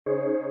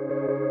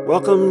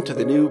Welcome to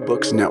the New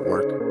Books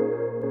Network.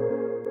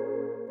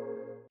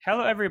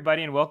 Hello,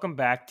 everybody, and welcome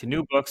back to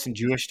New Books in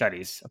Jewish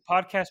Studies, a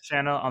podcast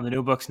channel on the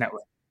New Books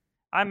Network.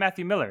 I'm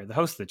Matthew Miller, the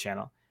host of the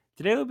channel.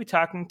 Today we'll be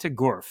talking to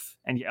Gorf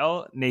and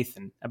Yael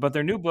Nathan about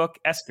their new book,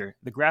 Esther,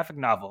 the graphic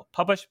novel,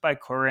 published by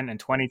Koren in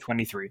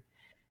 2023.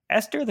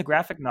 Esther, the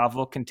graphic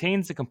novel,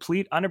 contains the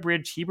complete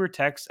unabridged Hebrew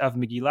text of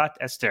Megillat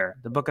Esther,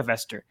 the Book of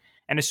Esther,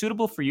 and is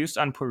suitable for use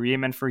on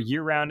Purim and for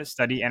year-round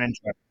study and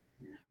enjoyment.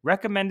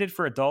 Recommended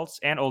for adults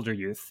and older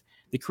youth,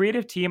 the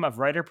creative team of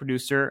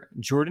writer-producer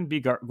Jordan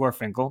B.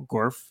 Gorfinkel,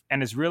 Gorf,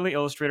 and Israeli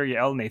illustrator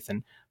Yael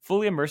Nathan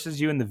fully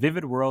immerses you in the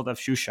vivid world of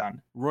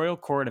Shushan, royal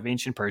court of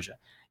ancient Persia.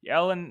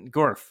 Yael and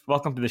Gorf,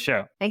 welcome to the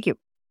show. Thank you.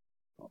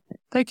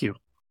 Thank you.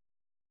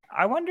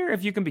 I wonder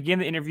if you can begin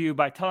the interview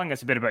by telling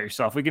us a bit about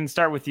yourself. We can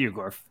start with you,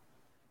 Gorf.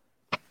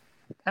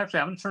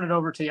 Actually, I'm going to turn it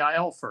over to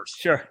Yael first.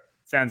 Sure,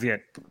 sounds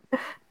good.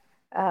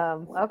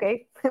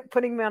 Okay,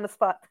 putting me on the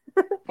spot.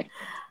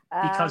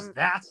 Because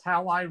that's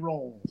how I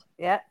roll.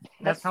 Yeah.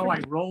 That's how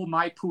I roll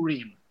my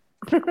Purim.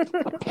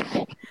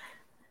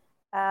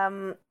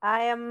 I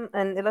am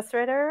an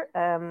illustrator.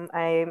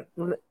 I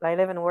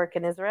live and work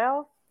in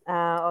Israel,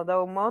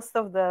 although most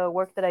of the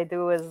work that I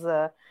do is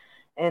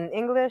in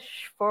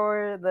English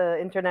for the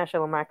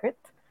international market.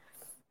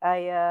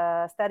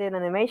 I studied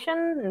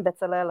animation in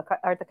Bezalel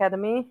Art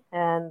Academy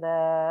and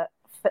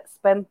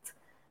spent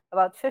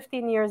about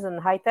 15 years in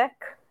high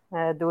tech,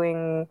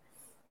 doing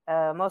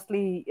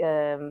mostly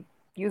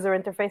user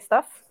interface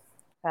stuff.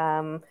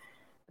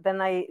 Then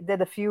I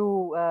did a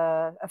few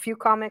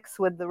comics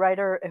with the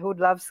writer Ehud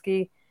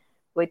Lavsky,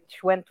 which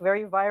went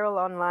very viral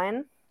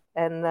online,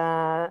 and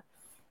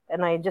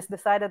I just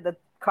decided that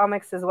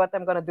comics is what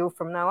I'm going to do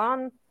from now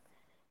on.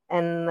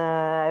 And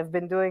I've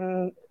been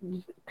doing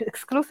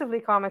exclusively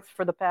comics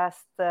for the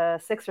past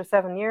 6 or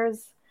 7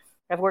 years.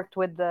 I've worked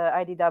with the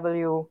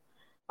IDW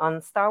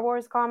on Star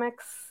Wars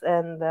comics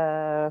and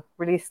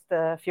released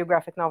a few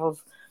graphic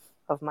novels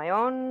of my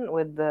own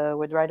with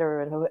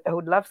writer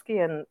Ehud Lavsky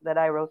and that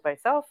I wrote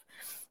myself.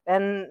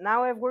 And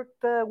now I've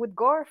worked with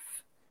Gorf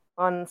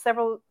on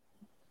several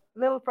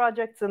little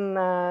projects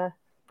and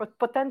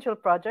potential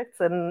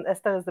projects, and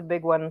Esther is the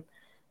big one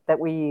that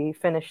we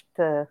finished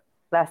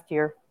last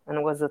year, and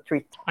it was a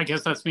treat. I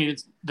guess that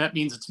means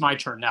it's my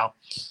turn now.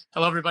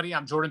 Hello, everybody.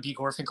 I'm Jordan B.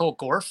 Gorfinkel,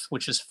 Gorf,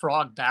 which is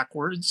frog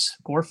backwards.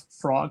 Gorf,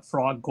 frog,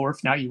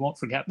 Gorf. Now you won't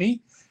forget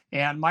me.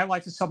 And my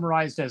life is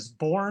summarized as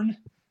born,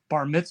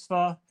 bar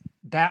mitzvah,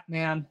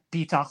 Batman,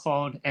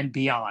 Bitachon, and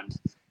beyond.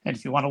 And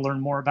if you want to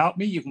learn more about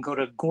me, you can go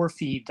to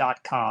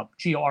gorfy.com,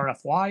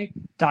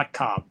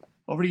 GORFY.com.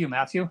 Over to you,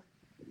 Matthew.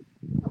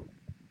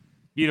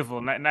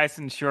 Beautiful, nice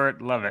and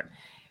short, love it.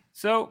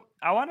 So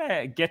I want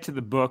to get to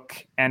the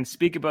book and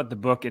speak about the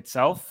book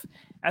itself.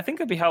 I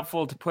think it'd be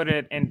helpful to put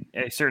it in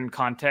a certain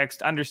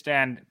context,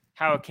 understand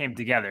how it came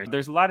together.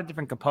 There's a lot of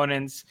different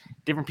components,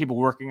 different people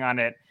working on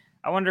it.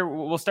 I wonder,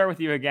 we'll start with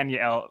you again,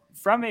 Yael.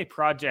 From a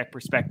project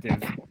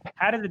perspective,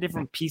 how did the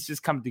different pieces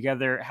come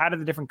together? How did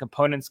the different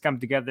components come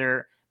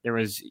together? There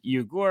was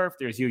you, Gorf,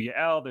 there's you,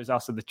 Yael, there's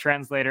also the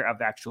translator of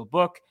the actual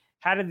book.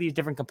 How did these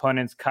different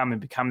components come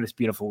and become this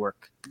beautiful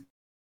work?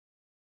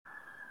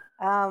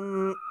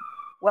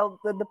 Well,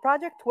 the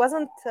project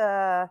wasn't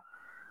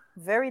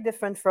very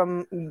different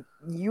from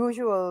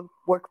usual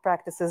work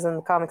practices in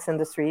the comics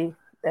industry,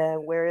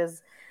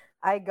 whereas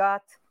I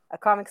got a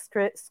comic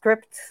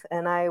script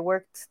and I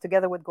worked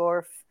together with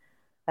Gorf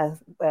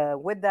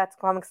with that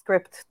comic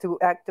script to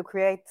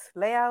create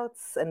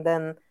layouts and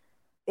then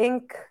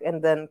ink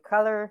and then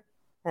color.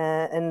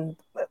 And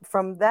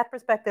from that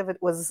perspective,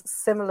 it was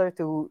similar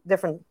to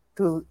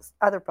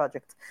other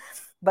projects.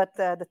 But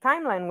the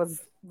timeline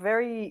was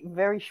very,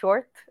 very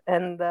short,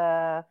 and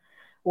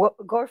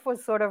Gorf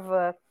was sort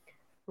of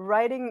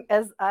writing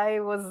as I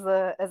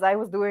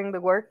was doing the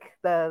work,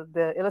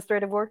 the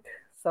illustrative work.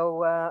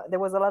 So there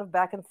was a lot of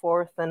back and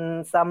forth,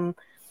 and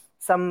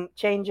some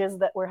changes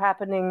that were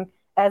happening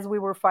as we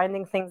were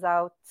finding things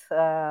out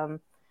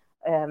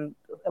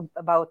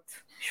about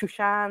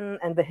Shushan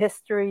and the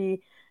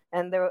history.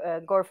 And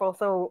Gorf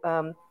also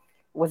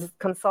was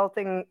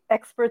consulting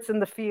experts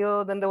in the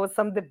field, and there was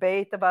some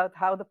debate about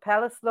how the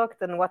palace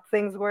looked and what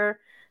things were.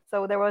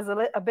 So there was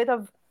a bit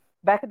of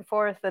back and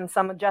forth and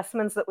some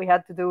adjustments that we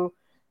had to do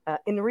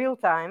in real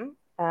time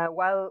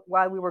while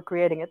we were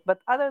creating it. But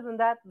other than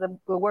that, the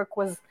work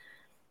was,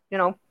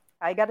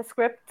 I got a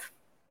script,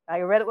 I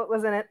read what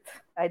was in it,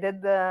 I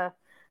did the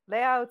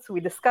layouts,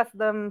 we discussed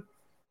them,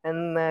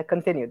 and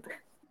continued.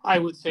 I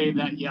would say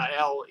that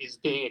Yael is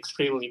being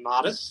extremely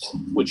modest,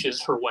 which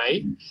is her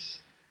way.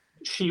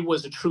 She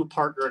was a true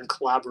partner and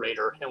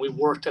collaborator, and we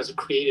worked as a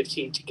creative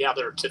team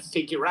together to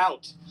figure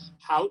out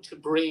how to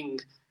bring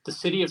the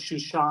city of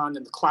Shushan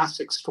and the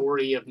classic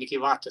story of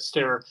Megillat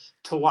Esther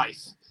to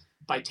life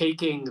by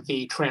taking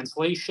the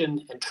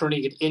translation and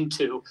turning it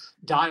into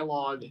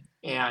dialogue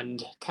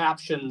and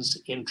captions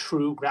in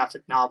true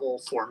graphic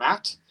novel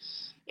format,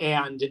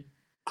 and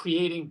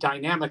creating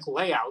dynamic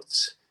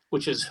layouts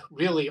which is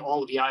really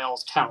all of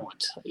Yael's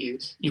talent.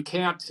 You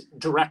can't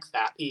direct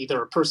that.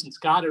 Either a person's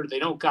got it or they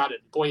don't got it.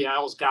 Boy,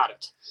 Yael's got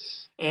it.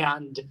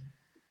 And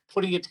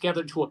putting it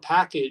together into a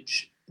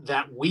package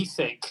that we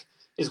think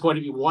is going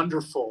to be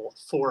wonderful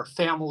for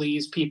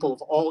families, people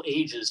of all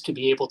ages, to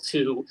be able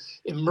to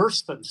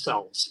immerse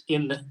themselves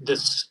in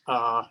this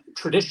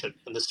tradition,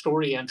 in the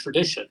story and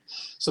tradition,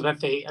 so that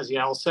they, as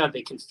Yael said,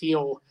 they can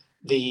feel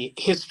the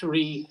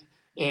history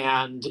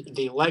and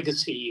the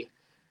legacy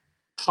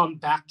come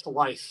back to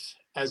life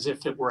as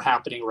if it were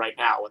happening right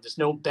now. And there's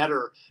no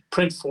better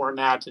print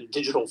format and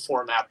digital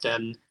format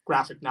than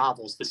graphic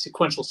novels, the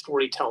sequential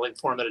storytelling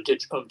format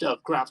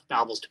of graphic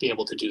novels, to be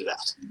able to do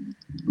that.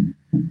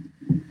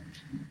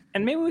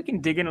 And maybe we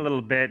can dig in a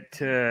little bit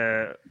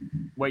to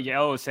what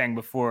Yael was saying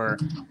before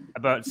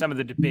about some of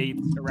the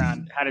debates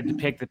around how to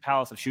depict the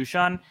Palace of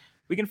Shushan.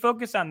 We can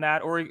focus on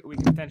that, or we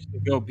can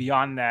potentially go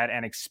beyond that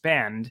and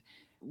expand.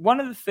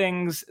 One of the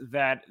things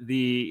that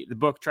the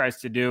book tries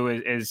to do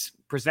is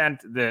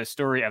present the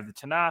story of the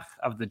Tanakh,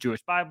 of the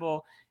Jewish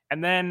Bible,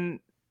 and then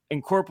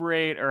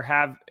incorporate or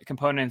have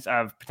components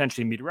of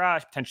potentially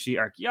Midrash, potentially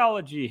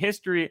archaeology,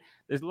 history.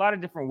 There's a lot of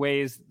different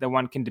ways that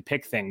one can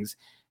depict things.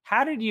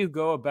 How did you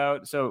go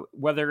about, so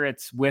whether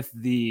it's with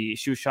the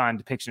Shushan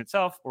depiction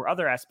itself or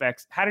other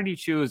aspects, how did you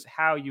choose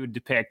how you would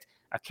depict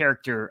a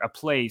character, a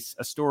place,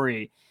 a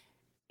story,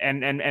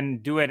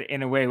 and do it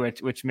in a way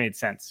which made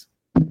sense?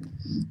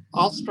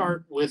 I'll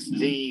start with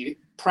the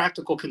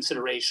practical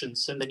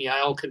considerations, and then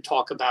Yael can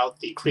talk about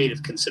the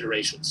creative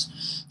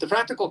considerations. The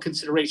practical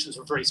considerations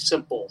are very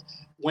simple.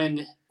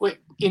 In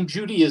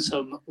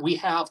Judaism, we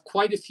have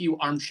quite a few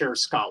armchair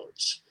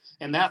scholars.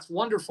 And that's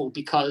wonderful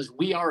because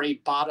we are a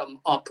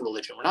bottom-up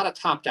religion. We're not a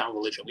top-down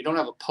religion. We don't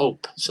have a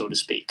pope, so to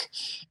speak.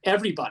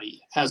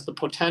 Everybody has the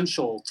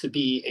potential to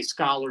be a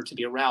scholar, to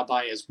be a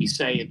rabbi, as we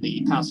say in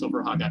the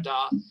Passover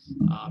Haggadah.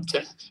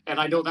 And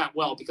I know that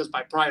well because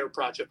my prior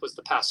project was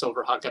the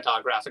Passover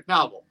Haggadah graphic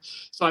novel.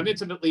 So I'm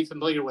intimately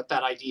familiar with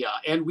that idea,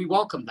 and we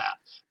welcome that.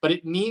 But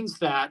it means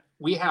that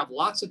we have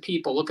lots of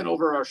people looking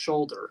over our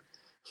shoulder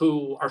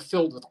who are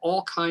filled with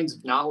all kinds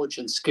of knowledge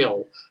and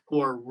skill, who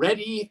are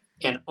ready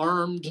and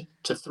armed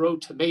to throw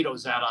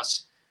tomatoes at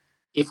us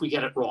if we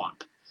get it wrong.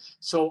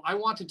 So I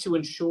wanted to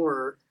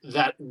ensure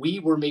that we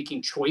were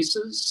making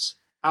choices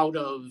out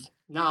of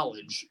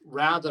knowledge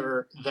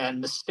rather than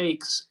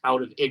mistakes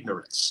out of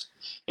ignorance.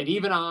 And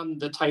even on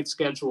the tight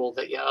schedule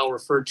that Yael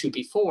referred to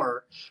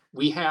before,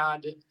 we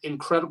had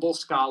incredible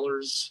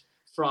scholars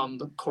from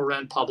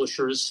Koren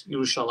Publishers,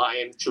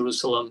 Yerushalayim,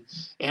 Jerusalem,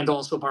 and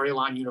also Bar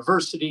Ilan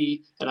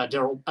University, and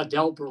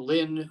Adele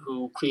Berlin,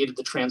 who created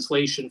the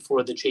translation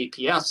for the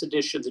JPS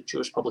edition, the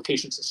Jewish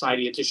Publication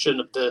Society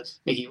edition of the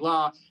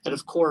Megillah, and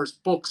of course,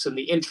 books and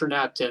the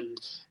internet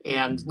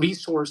and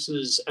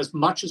resources, as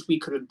much as we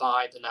could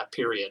imbibe in that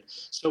period.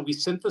 So we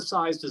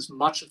synthesized as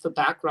much of the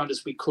background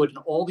as we could in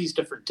all these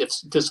different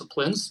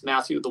disciplines,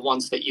 Matthew, the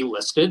ones that you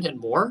listed and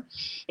more.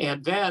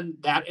 And then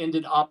that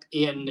ended up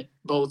in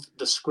both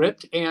the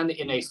script and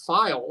in a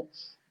file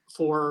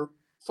for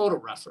photo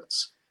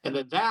reference. And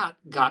then that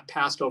got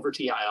passed over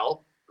to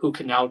Yael, who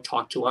can now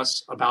talk to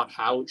us about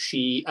how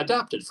she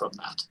adapted from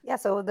that. Yeah,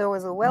 so there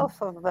was a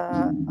wealth of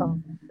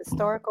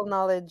historical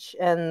knowledge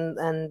and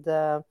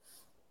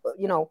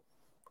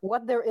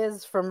what there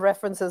is from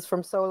references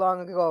from so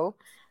long ago,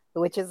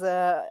 which is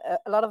a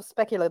lot of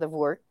speculative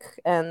work.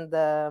 And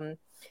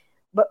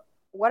but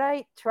what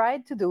I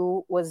tried to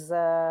do was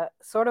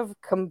sort of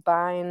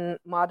combine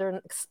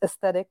modern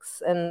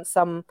aesthetics and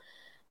some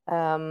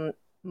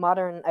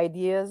modern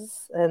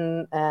ideas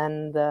and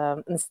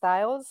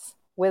styles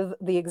with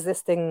the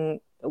existing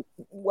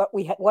what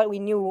we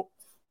knew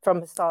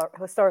from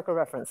historical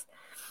reference.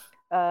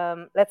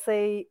 Let's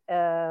say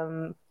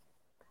the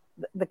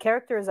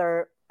characters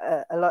are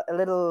a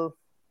little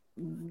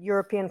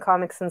European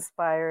comics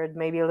inspired,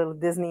 maybe a little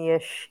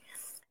Disney-ish,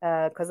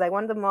 because I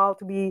want them all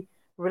to be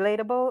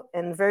relatable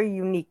and very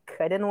unique.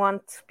 I didn't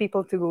want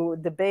people to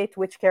debate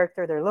which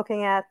character they're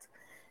looking at,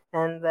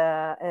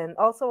 and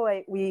also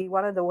we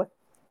wanted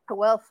a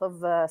wealth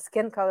of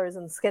skin colors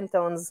and skin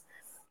tones.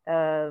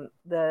 It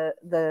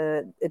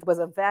was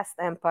a vast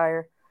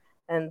empire,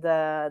 and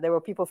there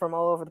were people from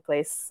all over the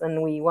place,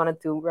 and we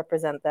wanted to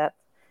represent that.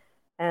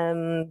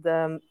 And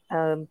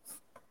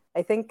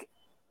I think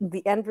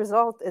the end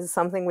result is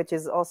something which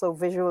is also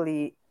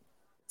visually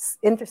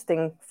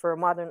interesting for a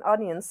modern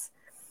audience,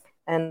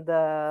 and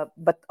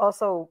but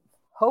also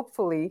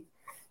hopefully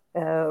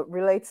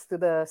relates to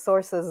the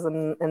sources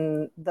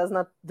and does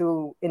not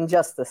do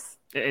injustice.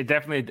 It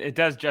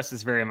does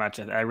justice very much.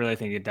 I really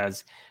think it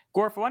does.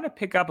 Gorf, I want to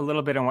pick up a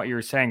little bit on what you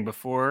were saying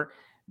before.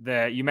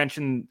 You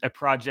mentioned a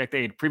project that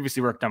you had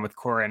previously worked on with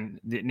Koren,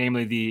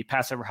 namely the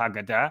Passover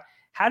Haggadah.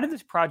 How did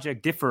this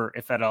project differ,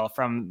 if at all,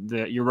 from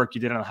your work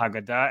you did on the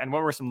Haggadah? And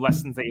what were some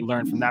lessons that you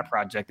learned from that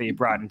project that you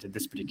brought into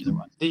this particular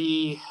one?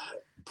 The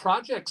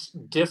projects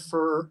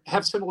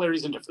have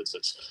similarities and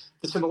differences.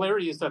 The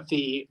similarity is that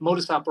the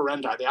modus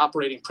operandi, the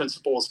operating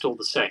principle, is still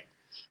the same,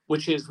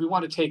 which is we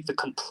want to take the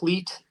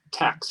complete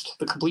text,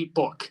 the complete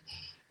book,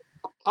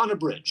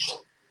 unabridged.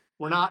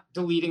 We're not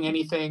deleting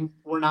anything.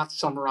 We're not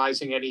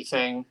summarizing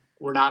anything.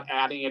 We're not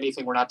adding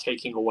anything. We're not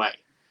taking away.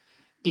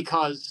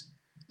 Because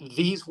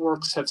these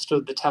works have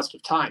stood the test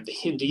of time,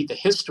 indeed the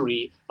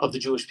history of the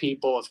Jewish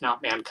people, if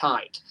not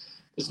mankind.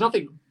 There's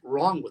nothing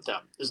wrong with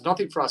them. There's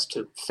nothing for us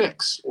to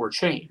fix or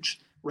change.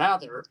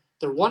 Rather,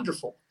 they're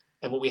wonderful.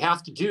 And what we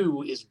have to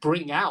do is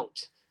bring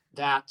out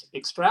that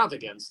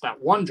extravagance,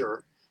 that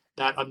wonder,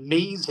 that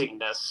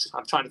amazingness.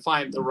 I'm trying to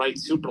find the right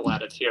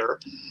superlative here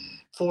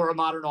for a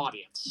modern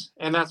audience.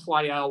 And that's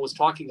why I was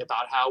talking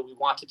about how we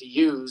wanted to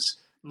use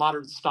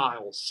modern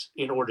styles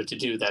in order to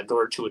do that, in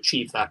order to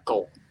achieve that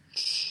goal.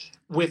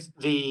 With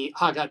the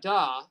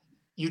Haggadah,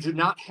 you do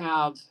not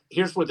have,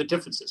 here's where the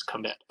differences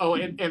come in. Oh,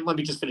 and let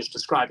me just finish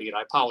describing it.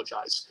 I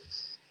apologize.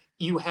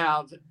 You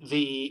have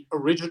the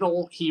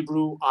original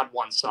Hebrew on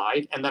one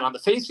side, and then on the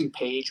facing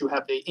page, you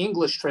have the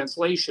English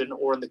translation,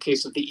 or in the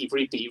case of the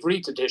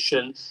Ivrit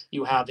edition,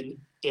 you have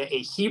a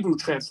Hebrew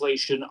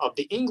translation of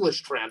the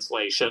English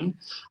translation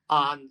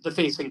on the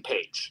facing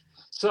page.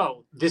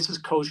 So this is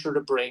kosher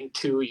to bring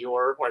to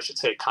your, or I should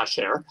say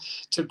kasher,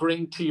 to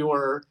bring to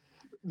your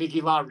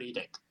Megillah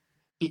reading,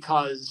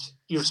 because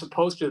you're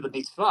supposed to, the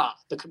mitzvah,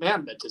 the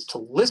commandment is to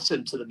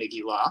listen to the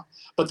Megillah,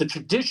 but the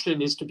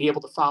tradition is to be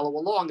able to follow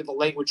along in the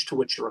language to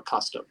which you're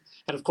accustomed.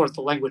 And of course,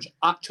 the language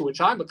to which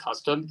I'm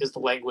accustomed is the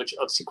language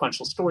of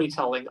sequential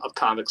storytelling, of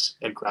comics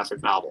and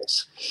graphic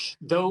novels.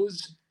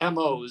 Those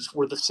MOs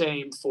were the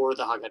same for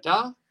the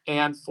Haggadah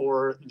and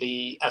for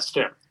the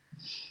Esther.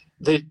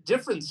 The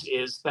difference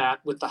is that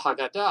with the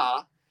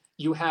Haggadah,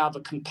 you have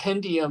a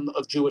compendium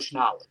of Jewish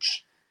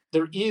knowledge.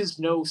 There is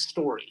no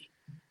story.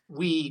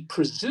 We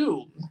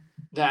presume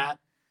that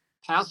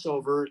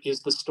Passover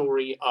is the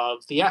story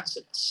of the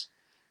Exodus.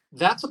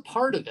 That's a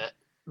part of it,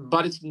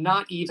 but it's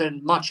not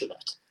even much of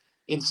it.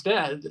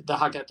 Instead, the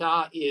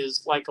Haggadah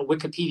is like a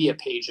Wikipedia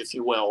page, if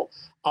you will,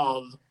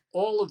 of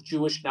all of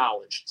Jewish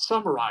knowledge,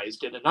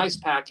 summarized in a nice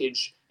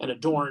package and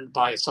adorned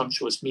by a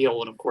sumptuous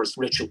meal and, of course,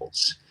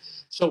 rituals.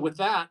 So with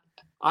that,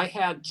 I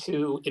had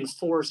to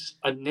enforce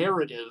a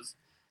narrative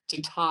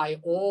to tie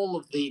all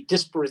of the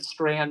disparate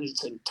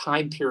strands and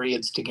time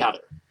periods together.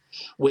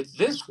 With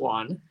this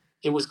one,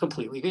 it was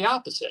completely the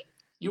opposite.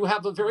 You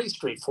have a very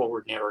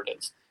straightforward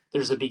narrative.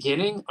 There's a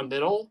beginning, a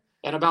middle,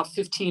 and about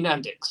 15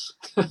 endings.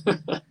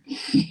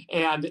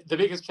 And the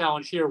biggest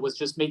challenge here was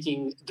just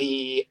making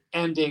the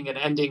ending and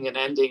ending and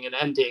ending and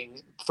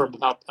ending from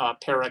about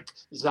Perek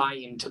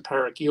Zayin to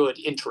Perek Yud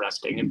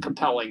interesting and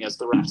compelling as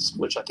the rest,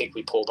 which I think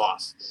we pulled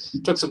off.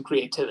 It took some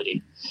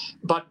creativity.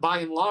 But by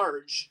and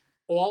large,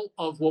 all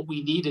of what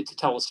we needed to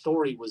tell a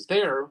story was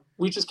there.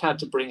 We just had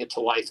to bring it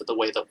to life in the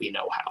way that we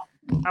know how.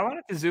 I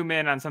wanted to zoom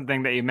in on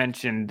something that you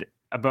mentioned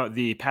about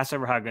the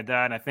Passover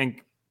Haggadah, and I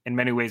think in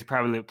many ways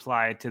probably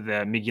apply to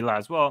the Megillah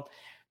as well.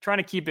 Trying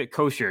to keep it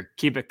kosher,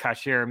 keep it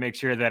kasher, make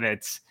sure that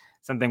it's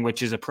something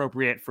which is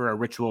appropriate for a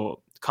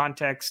ritual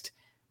context.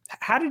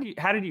 How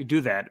did you do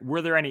that?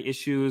 Were there any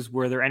issues?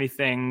 Were there any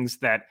things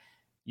that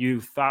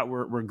you thought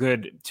were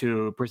good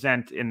to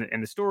present in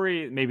the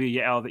story? Maybe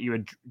Yael, that you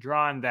had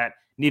drawn that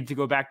needed to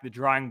go back to the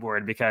drawing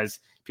board because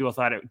people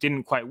thought it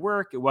didn't quite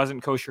work, it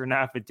wasn't kosher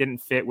enough, it didn't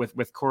fit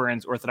with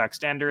Koren's Orthodox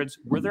standards.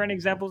 Were there any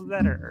examples of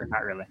that, or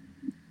not really?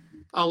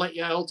 I'll let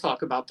Yael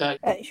talk about that.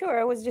 Sure.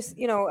 I was just,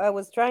 I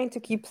was trying to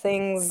keep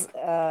things,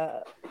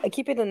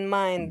 keep it in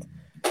mind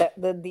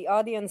that the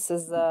audience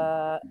is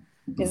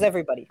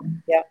everybody.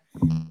 Yeah.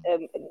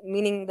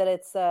 Meaning that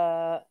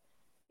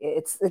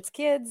it's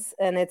kids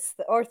and it's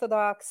the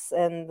Orthodox,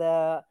 and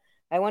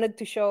I wanted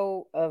to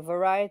show a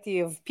variety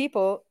of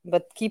people,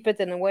 but keep it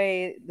in a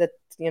way that,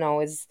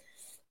 is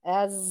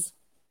as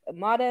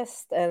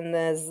modest and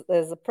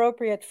as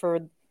appropriate for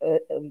a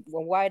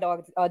wide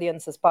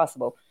audience as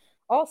possible.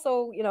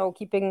 Also,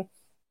 keeping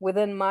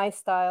within my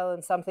style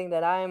and something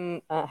that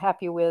I'm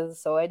happy with.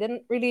 So I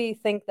didn't really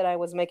think that I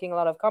was making a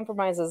lot of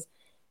compromises,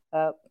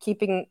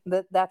 keeping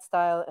that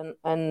style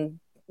and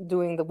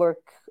doing the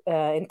work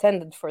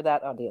intended for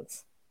that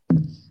audience.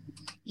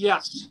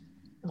 Yes,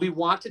 we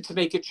wanted to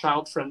make it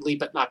child-friendly,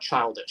 but not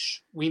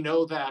childish. We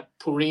know that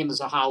Purim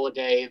is a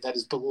holiday that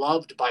is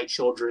beloved by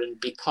children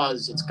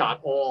because it's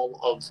got all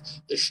of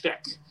the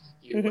shtick.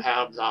 You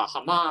have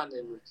Haman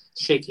and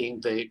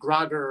shaking the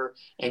Grager,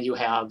 and you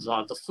have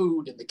the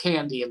food and the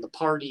candy and the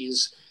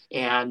parties.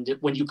 And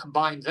when you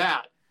combine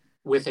that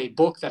with a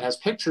book that has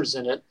pictures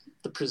in it,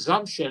 the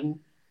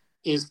presumption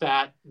is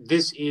that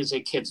this is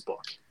a kid's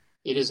book.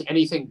 It is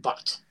anything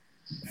but.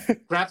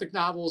 Graphic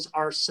novels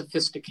are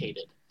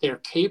sophisticated. They're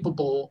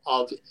capable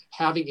of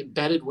having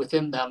embedded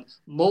within them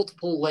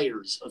multiple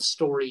layers of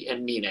story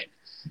and meaning.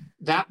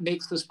 That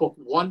makes this book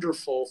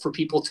wonderful for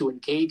people to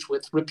engage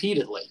with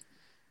repeatedly.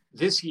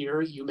 This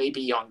year, you may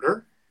be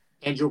younger,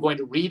 and you're going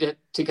to read it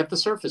to get the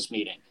surface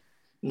meaning.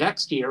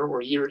 Next year,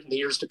 or in the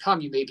years to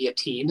come, you may be a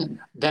teen and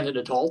then an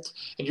adult,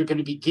 and you're going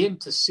to begin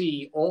to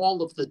see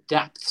all of the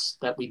depths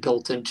that we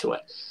built into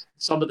it.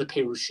 Some of the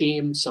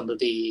perushim, some of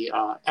the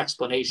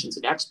explanations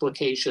and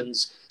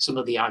explications, some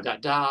of the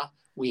Agadah,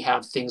 We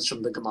have things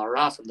from the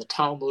Gemara, from the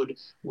Talmud.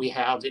 We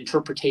have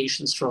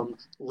interpretations from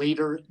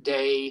later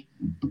day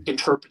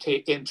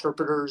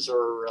interpreters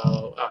or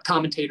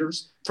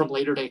commentators from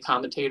later day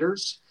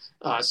commentators,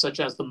 such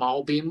as the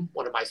Malbim,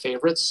 one of my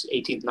favorites,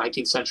 18th,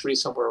 19th century,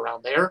 somewhere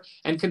around there,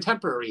 and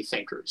contemporary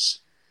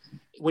thinkers.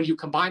 When you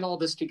combine all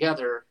this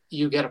together,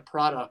 you get a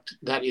product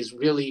that is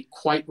really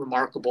quite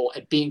remarkable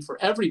at being for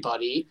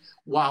everybody,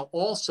 while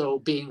also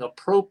being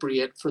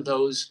appropriate for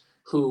those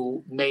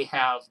who may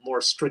have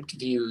more strict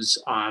views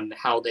on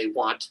how they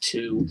want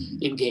to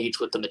engage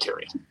with the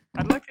material.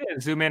 I'd like to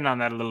zoom in on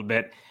that a little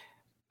bit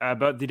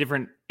about the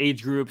different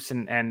age groups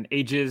and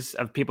ages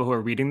of people who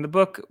are reading the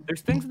book.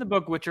 There's things in the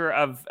book which are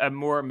of a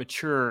more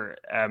mature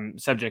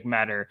subject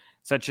matter,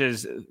 such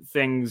as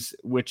things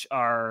which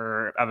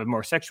are of a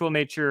more sexual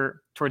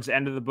nature. Towards the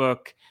end of the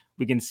book,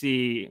 we can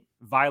see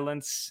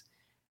violence.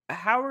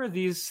 How are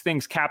these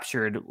things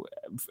captured,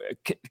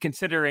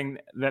 considering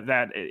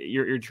that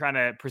you're trying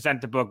to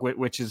present a book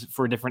which is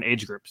for different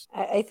age groups?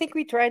 I think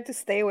we tried to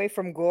stay away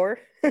from gore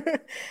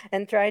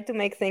and try to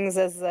make things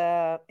as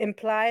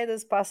implied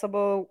as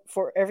possible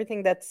for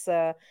everything that's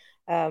has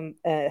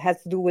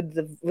to do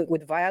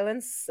with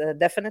violence,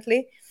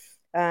 definitely.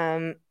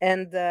 Gorf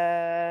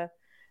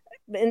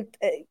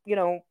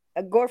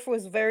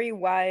was very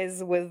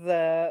wise with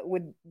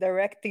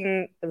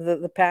directing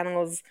the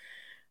panels.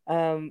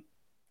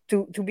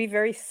 To be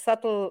very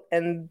subtle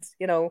and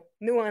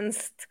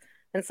nuanced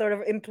and sort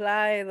of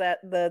imply that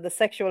the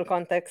sexual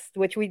context,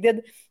 which he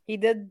did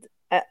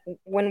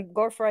when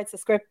Gorf writes a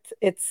script,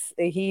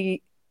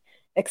 he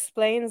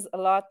explains a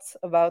lot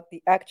about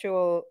the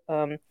actual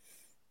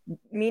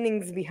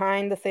meanings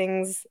behind the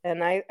things,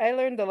 and I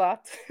learned a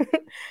lot.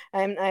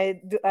 I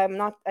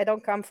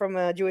don't come from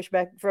a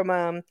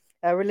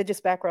a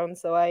religious background,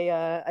 so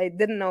I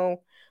didn't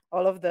know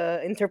all of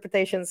the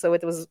interpretations, so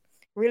it was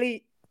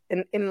really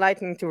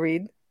enlightening to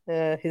read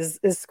his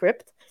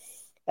script.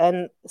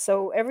 And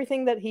so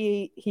everything that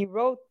he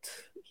wrote,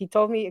 he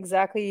told me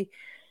exactly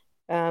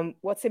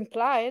what's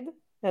implied,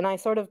 and I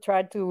sort of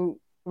tried to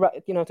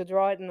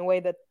draw it in a way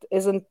that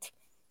isn't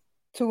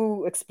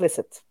too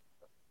explicit.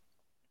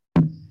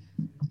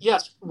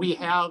 Yes, we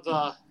have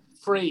a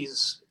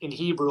phrase in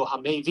Hebrew,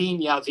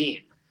 hamevin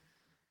yavin.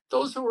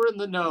 Those who are in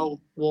the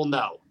know will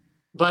know.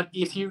 But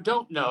if you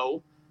don't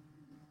know,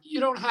 you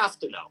don't have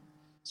to know.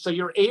 So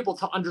you're able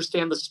to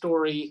understand the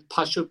story,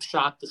 pashut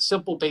pshat, the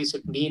simple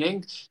basic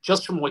meaning,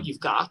 just from what you've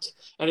got.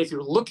 And if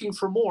you're looking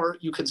for more,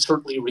 you can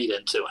certainly read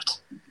into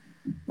it.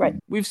 Right.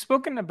 We've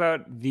spoken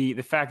about the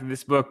fact that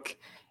this book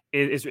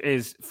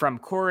is from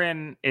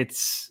Koren. It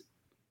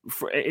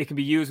can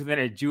be used within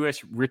a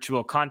Jewish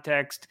ritual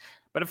context.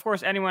 But of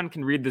course, anyone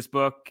can read this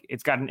book.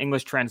 It's got an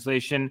English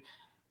translation.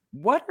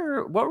 What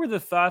were the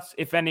thoughts,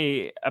 if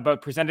any,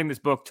 about presenting this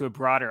book to a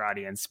broader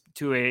audience,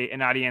 to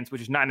an audience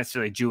which is not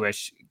necessarily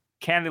Jewish?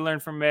 Can they learn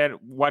from it?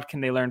 What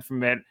can they learn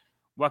from it?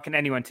 What can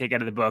anyone take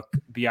out of the book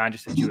beyond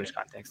just a Jewish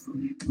context?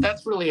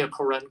 That's really a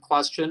Koren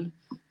question.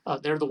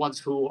 They're the ones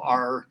who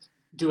are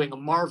doing a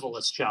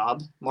marvelous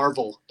job.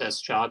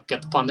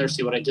 Get the pun there?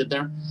 See what I did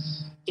there?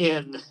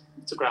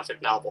 It's a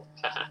graphic novel.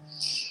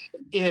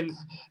 In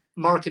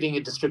marketing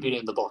and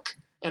distributing the book.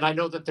 And I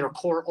know that their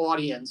core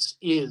audience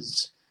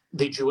is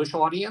the Jewish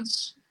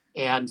audience.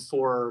 And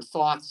for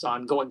thoughts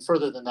on going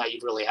further than that,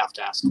 you'd really have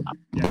to ask them.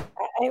 Yeah.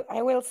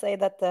 I will say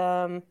that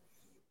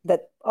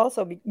that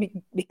also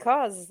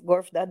because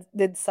Gorf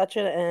did such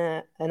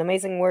an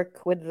amazing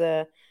work with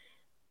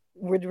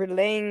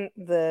relaying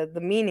the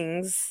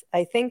meanings,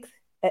 I think,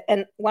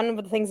 and one of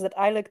the things that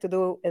I like to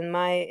do in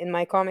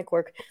my comic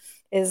work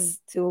is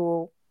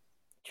to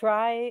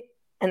try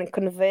and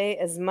convey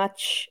as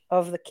much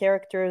of the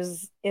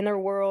character's inner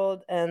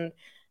world and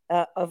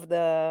of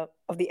the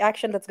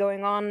action that's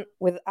going on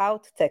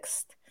without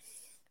text.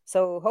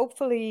 So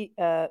hopefully,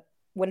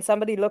 when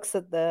somebody looks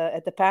at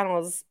the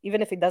panels,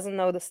 even if he doesn't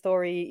know the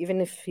story,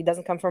 even if he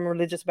doesn't come from a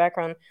religious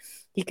background,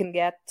 he can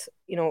get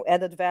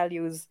added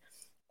values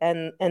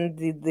and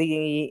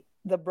the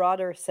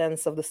broader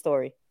sense of the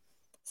story.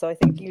 So I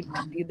think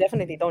you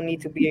definitely don't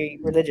need to be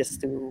religious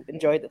to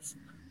enjoy this.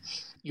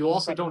 You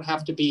also don't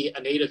have to be a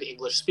native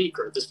English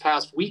speaker. This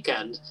past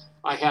weekend,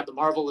 I had the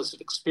marvelous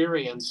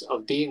experience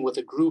of being with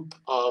a group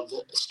of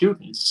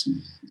students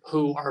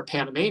who are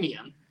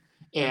Panamanian,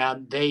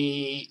 and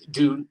they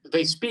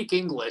speak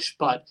English,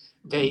 but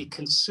they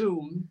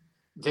consume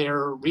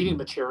their reading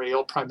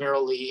material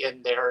primarily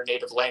in their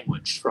native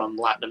language from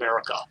Latin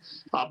America.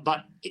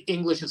 But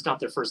English is not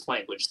their first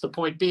language. The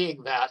point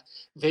being that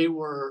they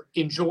were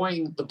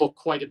enjoying the book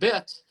quite a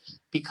bit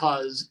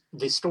because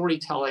the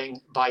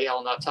storytelling by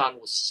El Natan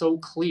was so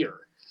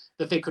clear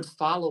that they could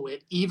follow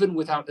it even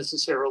without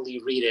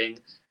necessarily reading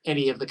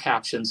any of the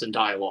captions and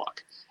dialogue.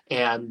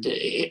 And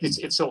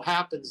it so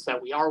happens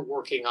that we are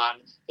working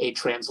on a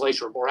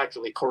translation, or more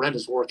accurately, Koren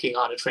is working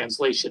on a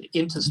translation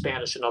into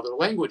Spanish and other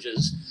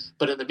languages.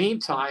 But in the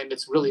meantime,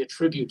 it's really a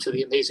tribute to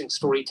the amazing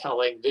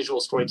storytelling, visual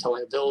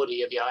storytelling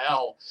ability of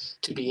Yael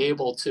to be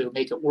able to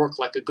make it work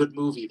like a good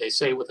movie. They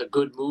say with a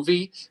good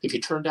movie, if you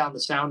turn down the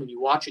sound and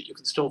you watch it, you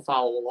can still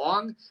follow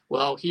along.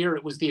 Well, here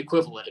it was the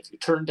equivalent. If you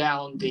turn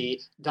down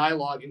the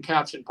dialogue and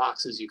caption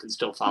boxes, you can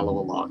still follow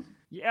along.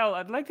 Yael,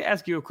 I'd like to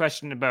ask you a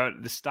question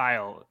about the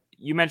style.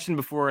 You mentioned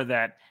before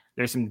that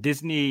there's some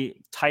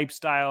Disney type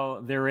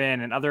style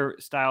therein and other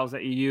styles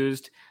that you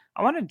used.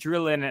 I want to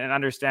drill in and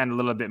understand a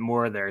little bit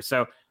more there.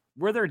 So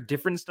were there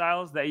different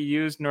styles that you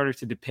used in order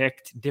to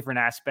depict different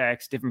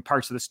aspects, different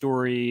parts of the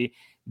story,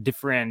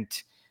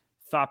 different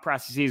thought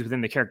processes within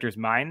the characters'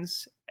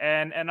 minds?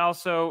 And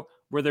also,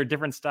 were there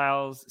different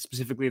styles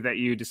specifically that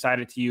you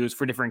decided to use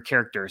for different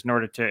characters in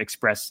order to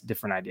express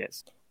different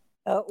ideas?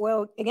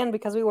 Well, again,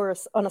 because we were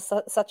on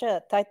such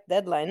a tight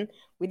deadline,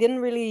 we didn't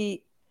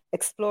really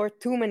explore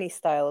too many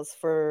styles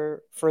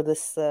for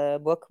this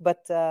book.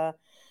 But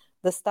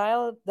the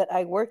style that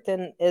I worked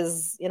in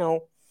is,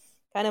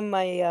 kind of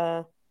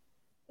my.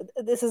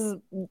 This is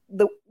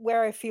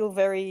where I feel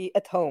very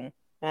at home.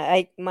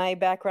 My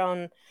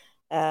background,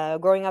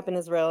 growing up in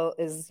Israel,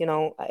 is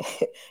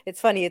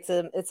it's funny.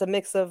 It's a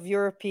mix of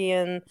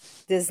European,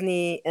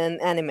 Disney,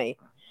 and anime,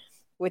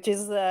 which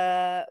is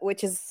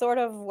sort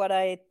of what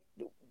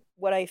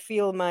I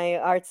feel my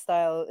art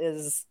style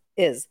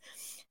is.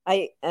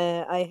 I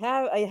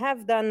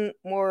have done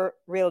more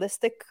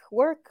realistic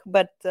work,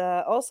 but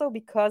also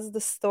because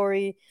the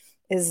story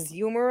is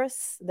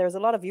humorous. There's a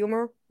lot of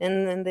humor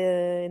in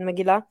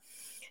Megillah.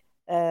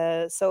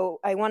 So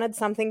I wanted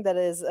something that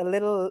is a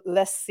little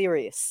less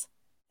serious,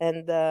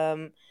 and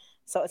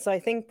so I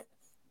think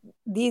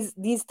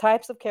these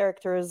types of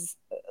characters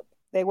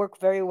they work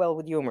very well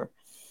with humor.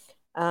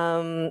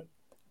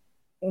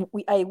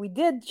 We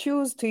did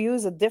choose to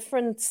use a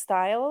different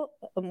style,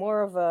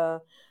 more of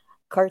a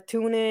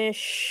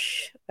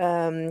cartoonish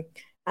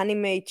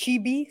anime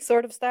chibi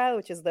sort of style,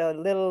 which is the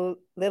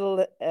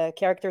little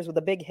characters with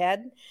a big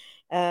head.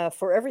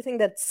 For everything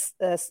that's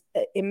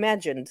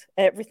imagined,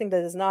 everything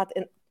that is not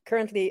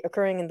currently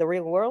occurring in the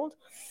real world,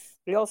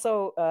 we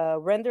also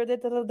rendered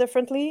it a little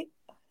differently,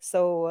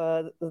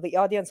 so the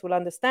audience will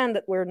understand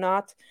that we're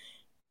not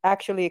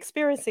actually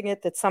experiencing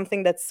it. It's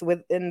something that's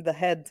within the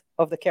head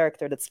of the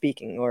character that's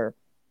speaking or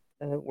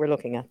we're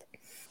looking at.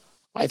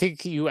 I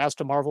think you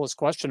asked a marvelous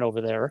question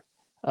over there.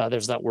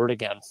 There's that word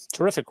again.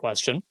 Terrific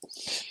question.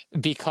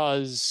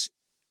 Because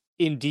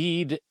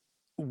indeed,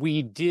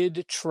 we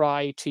did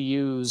try to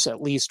use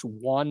at least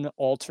one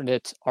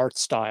alternate art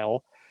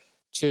style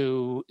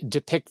to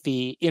depict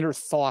the inner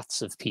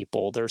thoughts of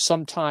people. There are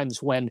some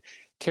times when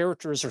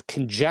characters are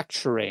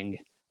conjecturing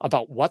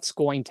about what's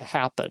going to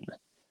happen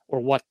or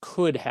what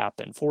could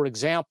happen. For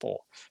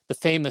example, the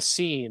famous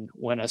scene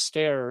when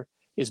Esther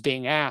is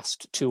being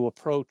asked to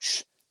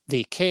approach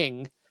the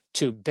king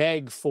to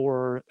beg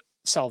for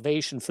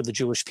salvation for the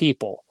Jewish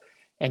people.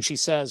 And she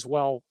says,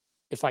 well,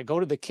 if I go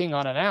to the king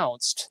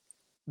unannounced,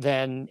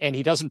 then, and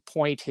he doesn't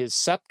point his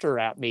scepter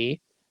at me,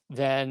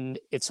 then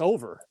it's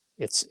over.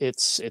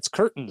 It's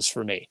curtains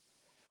for me.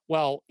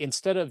 Well,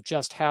 instead of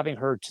just having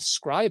her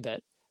describe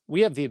it,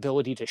 we have the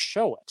ability to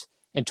show it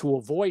and to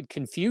avoid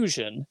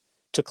confusion,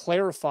 to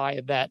clarify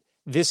that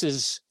this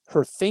is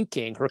her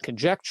thinking, her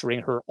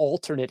conjecturing, her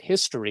alternate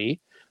history.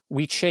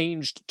 We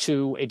changed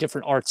to a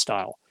different art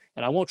style.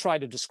 And I won't try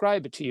to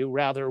describe it to you.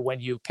 Rather, when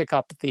you pick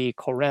up the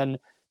Koren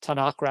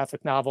Tanakh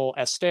graphic novel,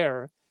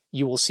 Esther,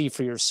 you will see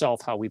for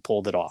yourself how we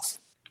pulled it off.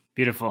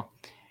 Beautiful.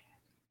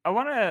 I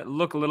want to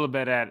look a little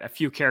bit at a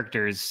few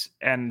characters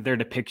and their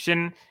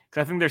depiction,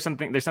 because I think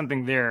there's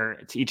something there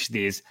to each of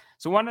these.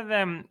 So one of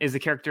them is the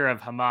character of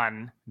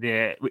Haman.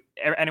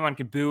 Anyone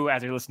could boo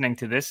as they're listening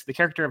to this. The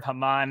character of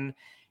Haman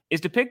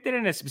is depicted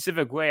in a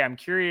specific way. I'm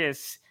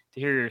curious to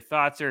hear your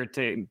thoughts or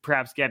to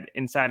perhaps get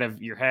inside of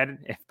your head,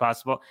 if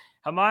possible.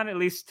 Haman, at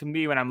least to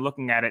me, when I'm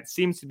looking at it,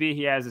 seems to be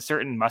he has a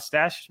certain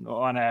mustache. I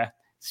want to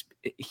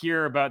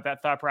hear about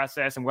that thought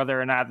process and whether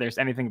or not there's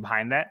anything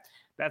behind that.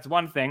 That's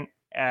one thing.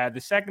 The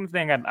second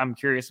thing I'm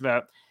curious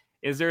about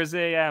is there's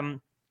a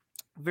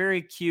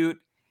very cute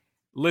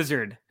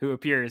lizard who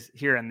appears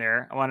here and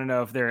there. I want to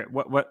know if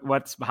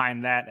what's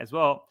behind that as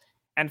well.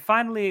 And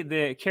finally,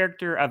 the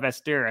character of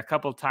Esther, a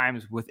couple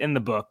times within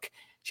the book,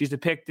 she's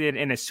depicted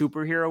in a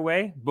superhero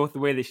way, both the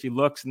way that she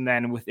looks and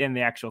then within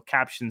the actual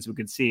captions, we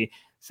could see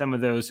some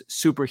of those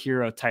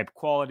superhero type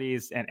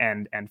qualities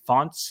and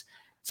fonts.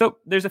 So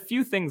there's a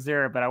few things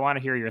there, but I want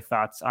to hear your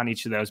thoughts on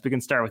each of those. We can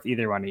start with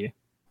either one of you.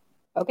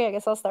 Okay, I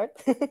guess I'll start.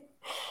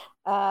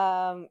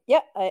 A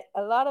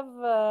lot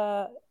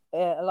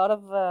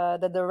of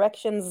the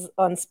directions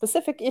on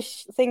specific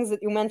things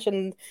that you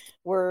mentioned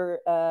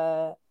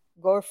were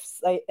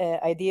Gorf's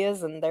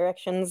ideas and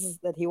directions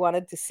that he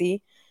wanted to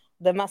see.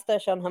 The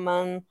mustache on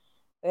Haman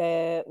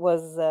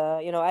was,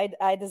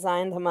 I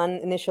designed Haman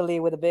initially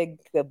with a big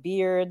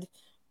beard,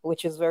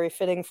 which is very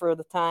fitting for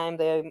the time.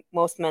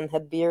 Most men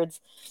had beards.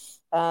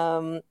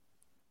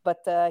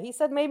 But he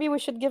said maybe we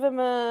should give him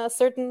a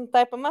certain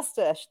type of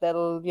mustache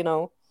that'll,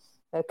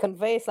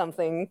 convey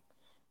something.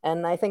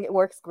 And I think it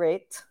works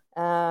great.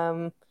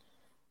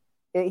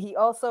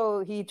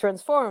 He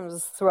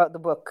transforms throughout the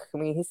book. I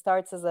mean, he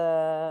starts as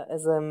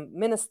a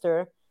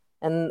minister,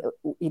 and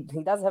he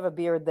does have a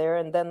beard there.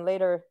 And then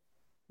later,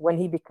 when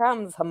he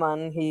becomes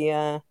Haman, he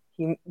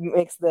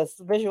makes this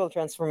visual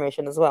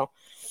transformation as well.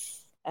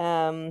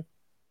 In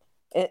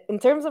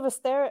terms of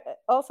Esther,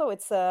 also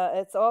it's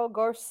all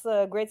Gorf's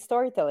great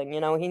storytelling.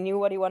 He knew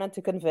what he wanted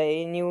to convey.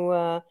 He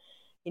knew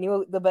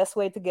the best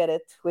way to get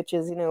it, which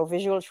is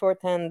visual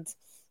shorthand,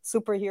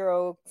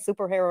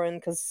 superheroine,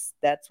 because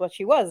that's what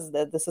she was.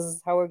 That this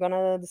is how we're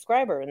gonna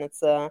describe her, and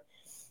it's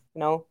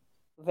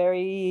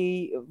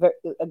very, very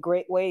a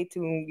great way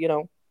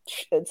to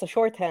it's a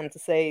shorthand to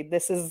say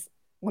this is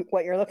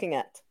what you're looking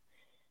at.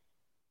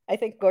 I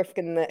think Gorf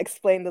can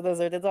explain the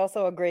lizard. It's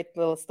also a great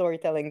little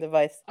storytelling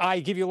device. I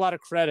give you a lot of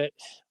credit,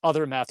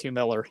 other Matthew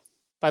Miller.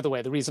 By the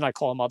way, the reason I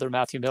call him other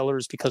Matthew Miller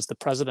is because the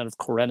president of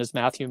Koren is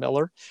Matthew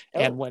Miller. Oh.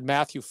 And when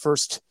Matthew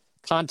first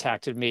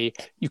contacted me,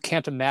 you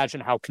can't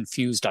imagine how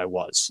confused I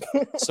was.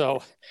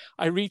 So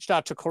I reached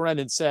out to Koren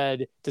and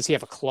said, does he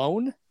have a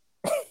clone?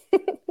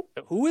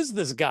 Who is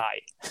this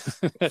guy?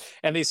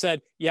 And they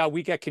said, yeah,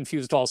 we get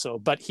confused also,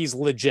 but he's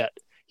legit.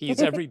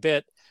 He's every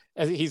bit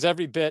a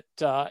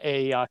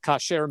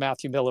kasher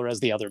Matthew Miller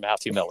as the other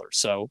Matthew Miller.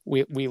 So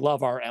we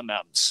love our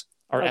MMs,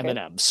 our okay.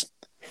 M&Ms.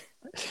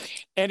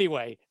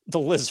 Anyway, the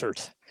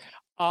lizard.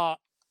 There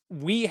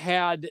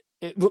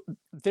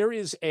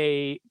is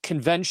a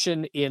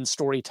convention in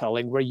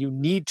storytelling where you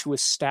need to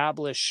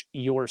establish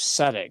your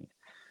setting.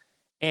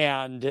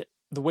 And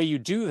the way you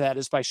do that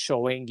is by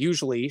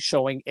usually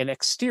showing an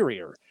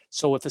exterior.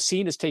 So if a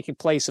scene is taking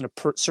place in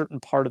a certain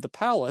part of the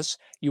palace,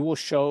 you will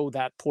show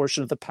that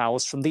portion of the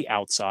palace from the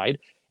outside,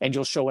 and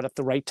you'll show it at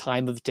the right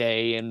time of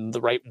day and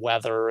the right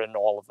weather and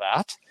all of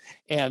that.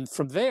 And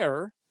from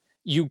there,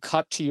 you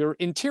cut to your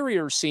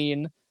interior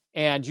scene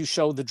and you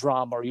show the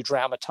drama, or you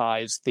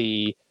dramatize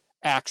the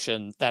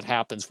action that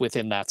happens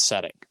within that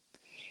setting.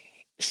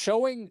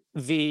 Showing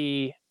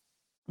the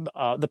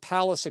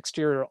palace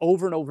exterior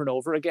over and over and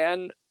over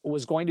again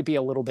was going to be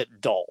a little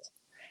bit dull.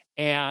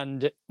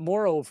 And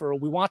moreover,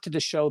 we wanted to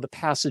show the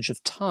passage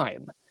of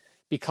time,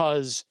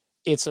 because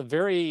it's a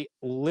very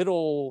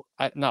little,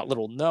 not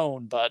little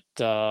known, but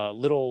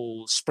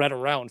little spread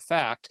around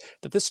fact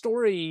that this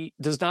story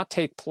does not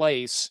take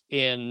place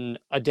in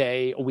a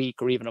day, a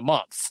week, or even a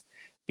month.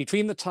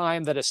 Between the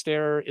time that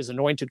Esther is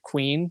anointed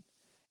queen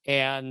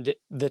and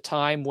the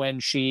time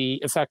when she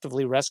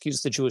effectively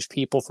rescues the Jewish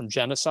people from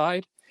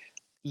genocide,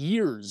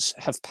 years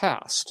have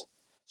passed.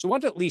 So we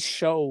want to at least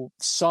show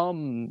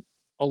some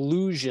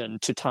allusion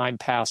to time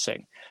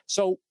passing.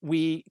 So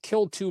we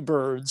killed two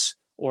birds,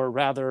 or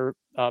rather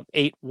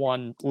ate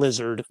one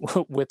lizard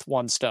with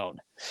one stone.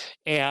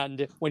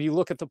 And when you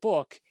look at the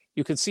book,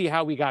 you can see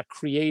how we got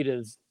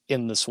creative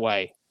in this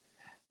way.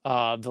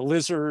 The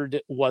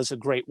lizard was a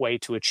great way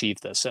to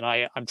achieve this. And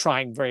I'm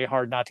trying very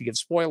hard not to give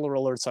spoiler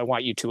alerts. I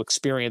want you to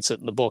experience it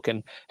in the book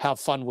and have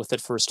fun with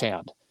it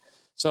firsthand.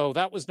 So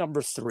that was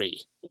number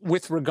 3.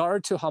 With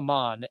regard to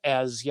Haman,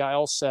 as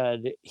Yael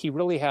said, he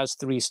really has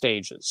 3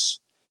 stages.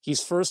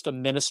 He's first a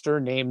minister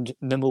named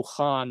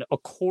Memuchan,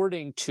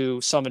 according to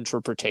some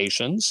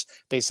interpretations.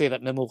 They say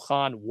that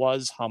Memuchan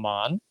was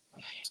Haman.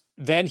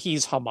 Then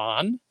he's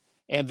Haman,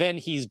 and then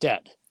he's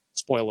dead.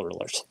 Spoiler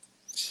alert.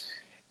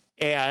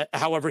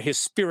 However, his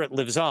spirit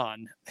lives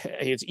on.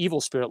 His evil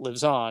spirit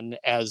lives on,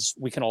 as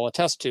we can all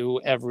attest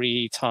to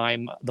every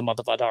time the month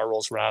of Adar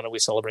rolls around and we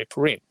celebrate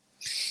Purim.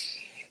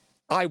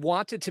 I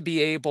wanted to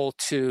be able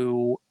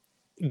to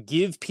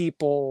give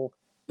people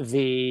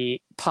the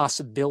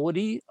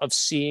possibility of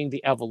seeing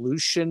the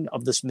evolution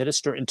of this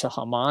minister into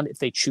Haman if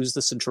they choose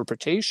this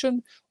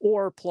interpretation,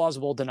 or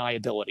plausible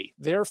deniability.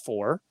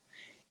 Therefore,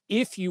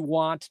 if you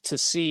want to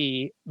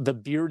see the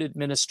bearded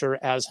minister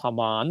as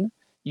Haman,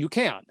 you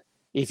can.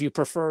 If you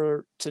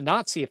prefer to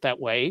not see it that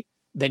way,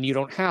 then you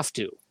don't have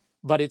to.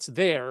 But it's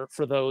there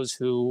for those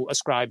who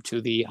ascribe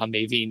to the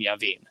Hamevin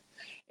Yavin.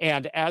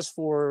 And as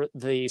for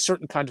the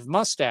certain kind of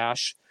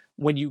mustache,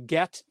 when you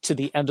get to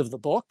the end of the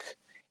book,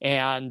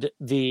 and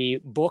the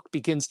book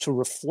begins to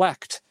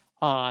reflect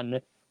on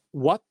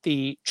what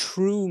the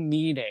true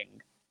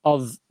meaning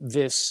of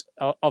this,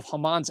 of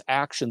Haman's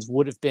actions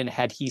would have been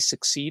had he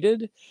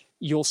succeeded,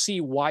 you'll see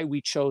why we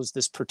chose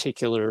this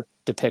particular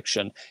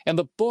depiction. And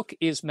the book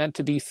is meant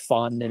to be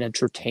fun and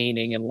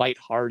entertaining and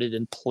lighthearted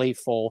and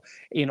playful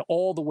in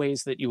all the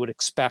ways that you would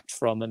expect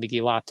from a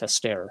Megillat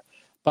Esther.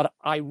 But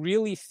I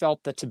really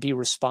felt that to be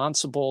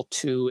responsible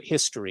to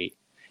history,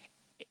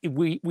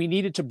 we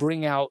needed to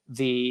bring out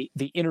the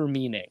inner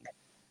meaning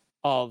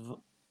of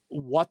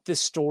what this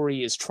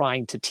story is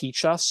trying to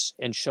teach us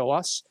and show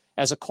us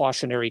as a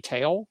cautionary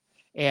tale.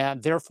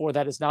 And therefore,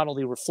 that is not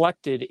only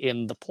reflected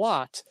in the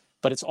plot,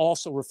 but it's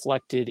also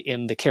reflected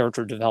in the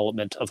character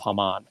development of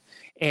Haman.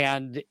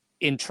 And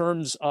in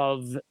terms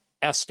of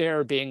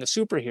Esther being a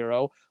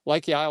superhero,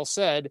 like Yael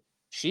said,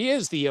 she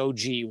is the OG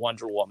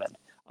Wonder Woman.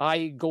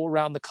 I go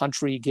around the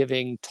country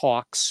giving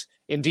talks,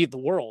 indeed the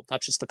world,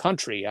 not just the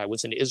country. I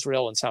was in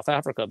Israel and South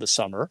Africa this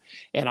summer,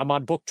 and I'm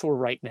on book tour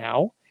right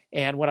now.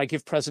 And when I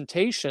give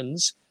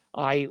presentations,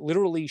 I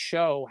literally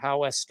show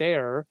how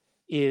Esther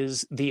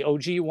is the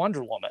OG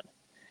Wonder Woman.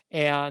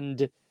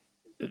 And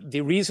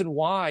the reason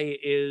why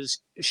is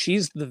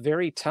she's the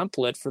very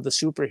template for the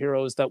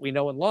superheroes that we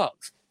know and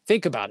love.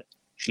 Think about it.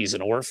 She's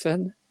an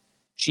orphan.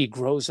 She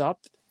grows up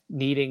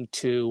needing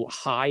to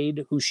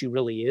hide who she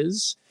really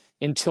is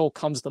until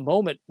comes the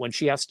moment when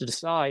she has to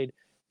decide,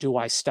 do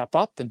I step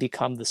up and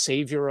become the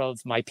savior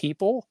of my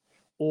people,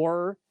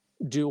 or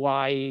do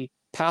I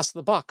pass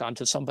the buck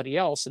onto somebody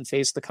else and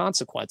face the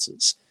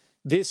consequences?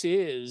 This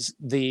is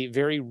the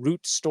very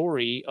root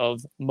story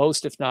of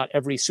most, if not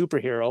every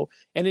superhero,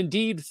 and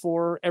indeed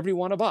for every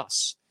one of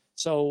us.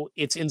 So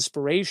it's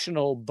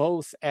inspirational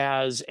both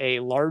as a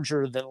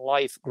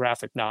larger-than-life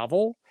graphic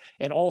novel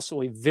and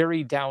also a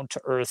very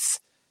down-to-earth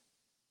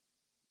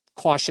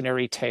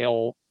cautionary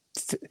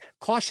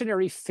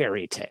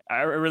fairy tale.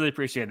 I really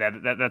appreciate that.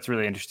 That's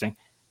really interesting.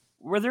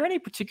 Were there any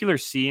particular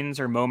scenes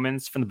or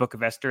moments from the Book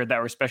of Esther that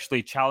were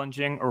especially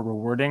challenging or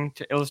rewarding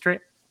to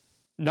illustrate?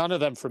 None of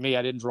them for me.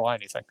 I didn't draw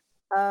anything.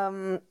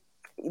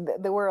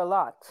 There were a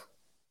lot.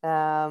 There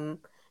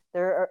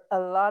are a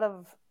lot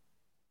of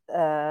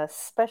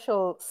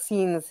special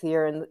scenes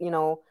here, and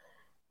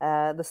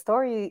the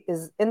story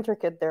is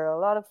intricate. There are a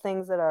lot of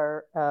things that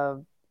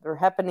are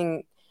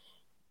happening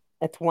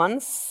at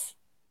once,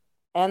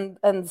 and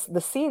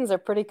the scenes are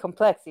pretty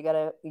complex. You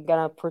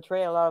gotta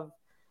portray a lot of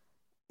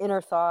inner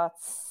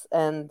thoughts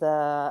and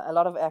a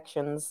lot of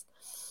actions.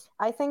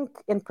 I think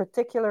in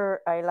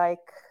particular, I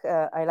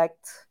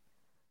liked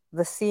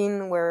the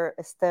scene where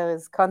Esther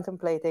is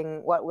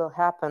contemplating what will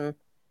happen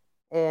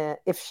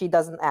if she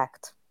doesn't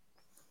act.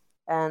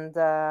 And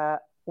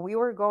we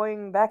were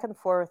going back and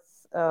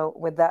forth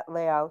with that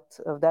layout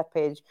of that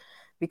page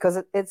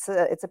because it's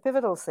a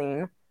pivotal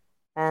scene,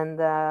 and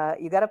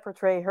you got to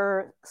portray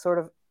her sort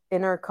of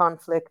inner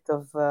conflict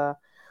of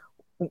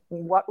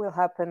what will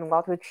happen,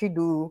 what would she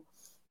do.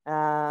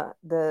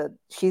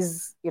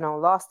 She's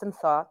lost in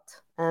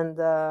thought, and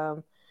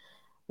the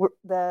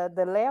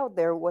layout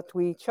there, what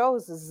we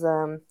chose is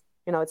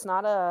it's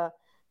not a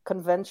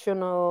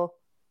conventional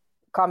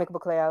comic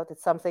book layout.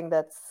 It's something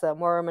that's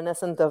more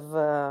reminiscent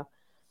of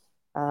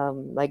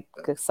like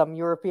some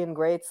European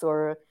greats,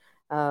 or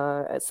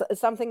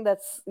something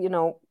that's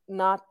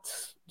not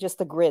just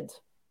a grid.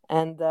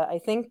 And I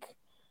think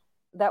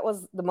that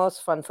was the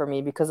most fun for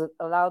me because it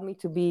allowed me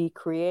to be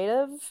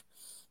creative,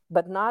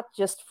 but not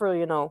just for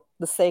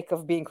the sake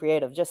of being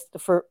creative, just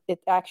for it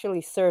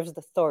actually serves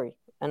the story.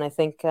 And I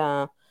think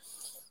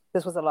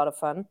this was a lot of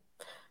fun.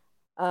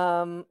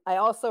 I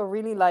also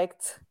really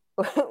liked,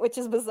 which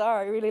is bizarre,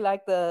 I really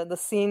liked the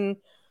scene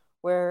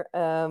where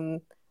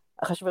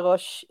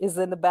Achashverosh is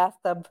in the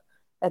bathtub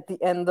at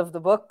the end of the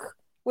book,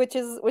 which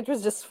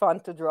was just fun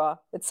to draw.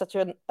 It's such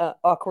an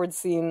awkward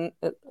scene.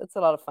 It's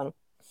a lot of fun.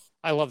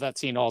 I love that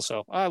scene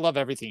also. I love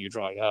everything you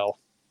draw, Yael.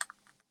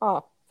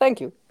 Oh,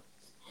 thank you.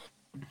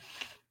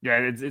 Yeah,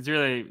 it's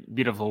really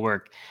beautiful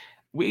work.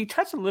 We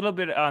touched a little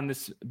bit on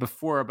this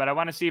before, but I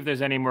want to see if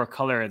there's any more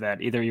color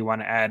that either you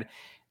want to add.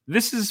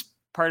 This is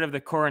part of the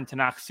Koren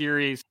Tanakh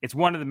series. It's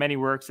one of the many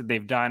works that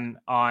they've done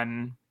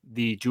on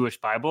the Jewish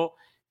Bible,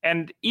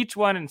 and each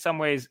one in some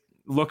ways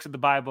looks at the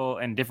Bible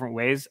in different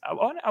ways.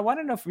 I want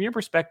to know from your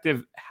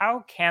perspective,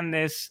 how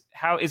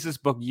is this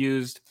book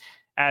used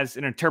as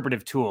an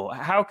interpretive tool?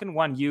 How can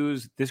one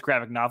use this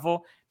graphic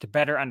novel to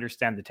better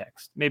understand the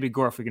text? Maybe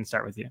Gorf, we can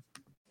start with you.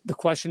 The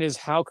question is,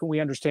 how can we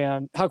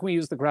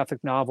use the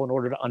graphic novel in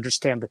order to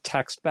understand the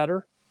text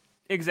better?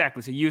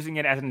 Exactly. So using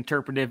it as an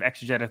interpretive,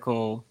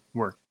 exegetical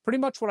work. Pretty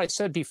much what I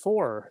said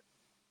before.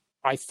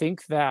 I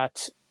think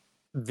that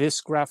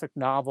this graphic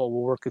novel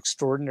will work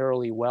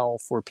extraordinarily well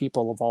for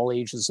people of all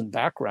ages and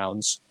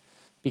backgrounds,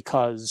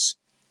 because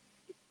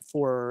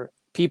for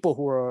people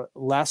who are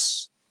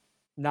less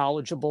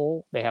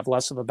knowledgeable, they have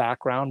less of a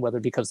background,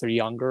 whether because they're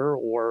younger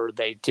or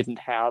they didn't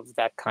have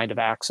that kind of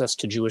access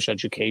to Jewish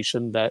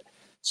education that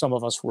some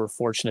of us were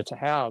fortunate to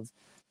have,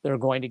 they're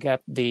going to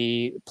get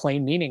the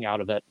plain meaning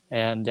out of it.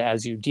 And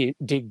as you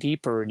dig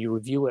deeper and you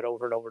review it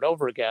over and over and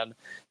over again,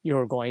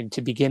 you're going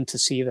to begin to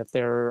see that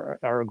there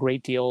are a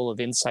great deal of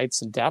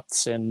insights and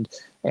depths and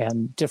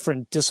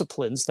different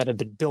disciplines that have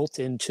been built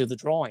into the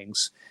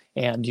drawings.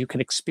 And you can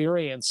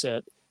experience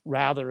it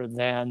rather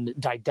than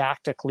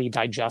didactically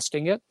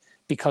digesting it,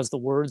 because the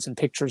words and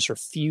pictures are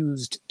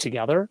fused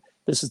together.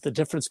 This is the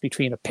difference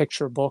between a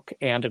picture book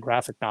and a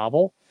graphic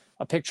novel.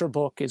 A picture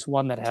book is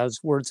one that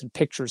has words and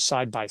pictures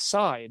side by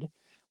side,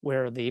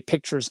 where the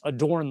pictures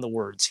adorn the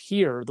words.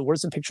 Here, the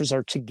words and pictures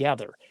are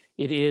together.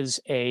 It is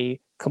a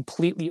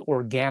completely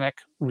organic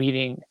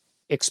reading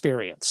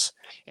experience.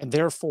 And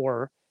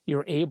therefore,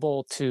 you're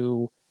able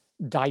to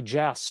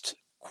digest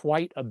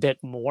quite a bit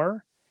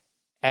more,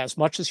 as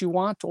much as you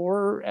want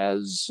or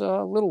as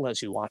little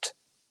as you want.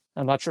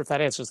 I'm not sure if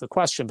that answers the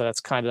question, but that's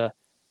kind of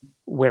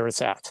where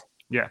it's at.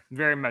 Yeah,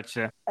 very much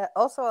so.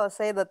 Also, I'll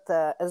say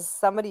that as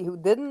somebody who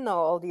didn't know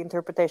all the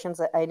interpretations,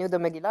 I knew the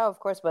Megillah, of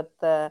course, but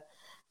I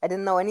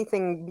didn't know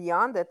anything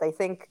beyond it. I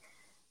think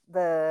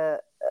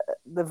the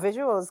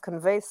visuals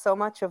convey so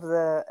much of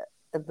the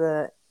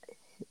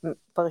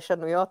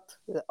parshanuyot,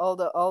 all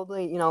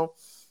the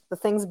the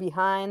things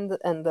behind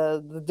and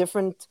the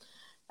different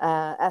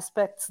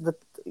aspects that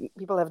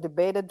people have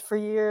debated for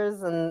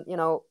years, and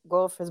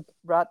Golf has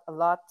brought a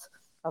lot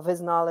of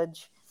his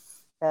knowledge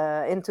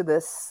into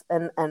this,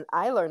 and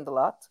I learned a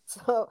lot.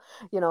 So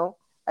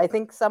I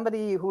think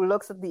somebody who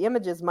looks at the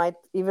images might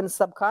even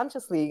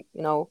subconsciously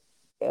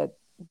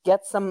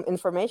get some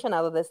information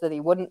out of this that he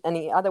wouldn't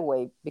any other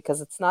way, because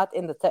it's not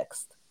in the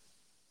text.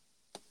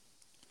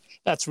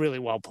 That's really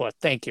well put.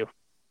 Thank you.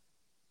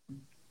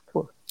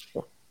 Cool.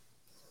 Yeah.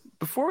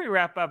 Before we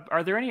wrap up,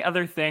 are there any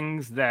other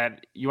things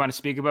that you want to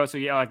speak about? So,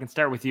 I can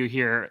start with you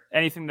here.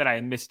 Anything that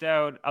I missed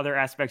out, other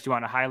aspects you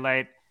want to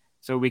highlight,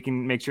 so we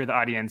can make sure the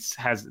audience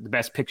has the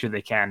best picture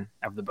they can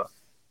of the book?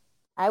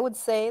 I would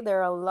say there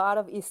are a lot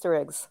of Easter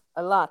eggs.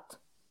 A lot.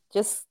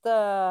 Just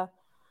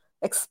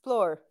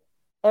explore.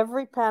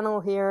 Every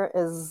panel here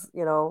is,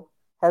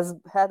 has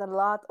had a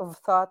lot of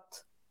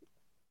thought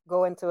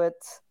go into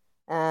it.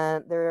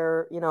 And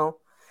there are,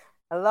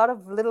 a lot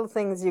of little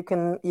things you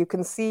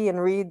can see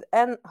and read,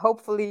 and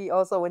hopefully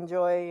also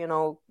enjoy,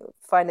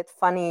 find it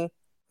funny,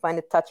 find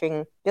it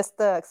touching. Just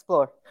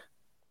explore.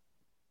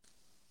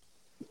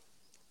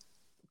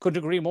 Couldn't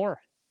agree more.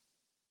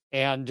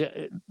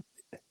 And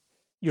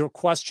your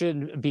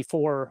question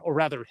before, or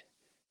rather,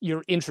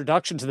 your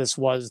introduction to this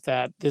was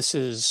that this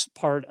is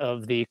part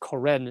of the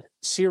Koren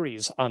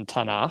series on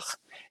Tanakh.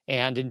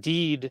 And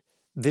indeed,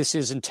 this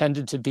is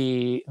intended to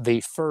be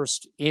the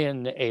first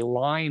in a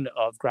line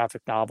of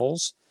graphic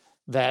novels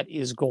that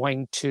is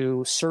going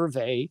to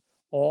survey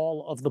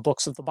all of the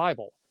books of the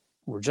Bible.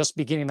 We're just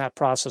beginning that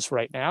process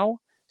right now.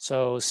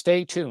 So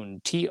stay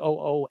tuned,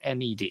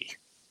 TOONED.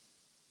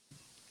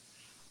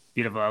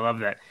 Beautiful. I love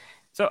that.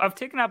 So I've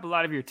taken up a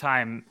lot of your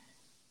time.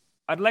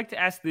 I'd like to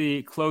ask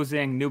the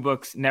closing New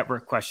Books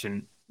Network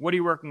question. What are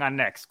you working on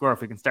next? Gorf,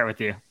 we can start with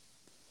you.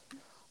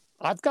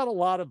 I've got a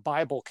lot of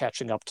Bible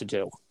catching up to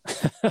do.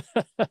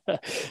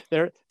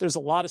 There's a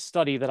lot of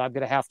study that I'm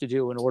going to have to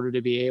do in order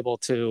to be able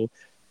to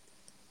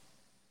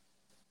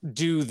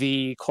do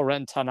the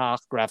Koren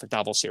Tanakh graphic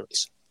novel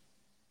series.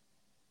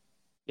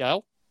 Yeah?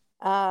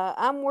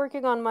 I'm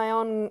working on my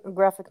own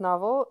graphic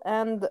novel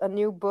and a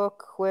new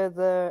book with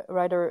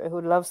writer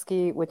Ehud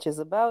Lovsky, which is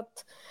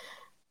about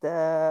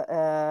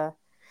the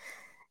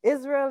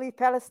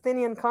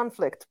Israeli-Palestinian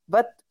conflict,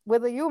 but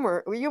with a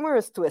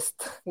humorous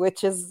twist,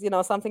 which is,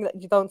 something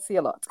that you don't see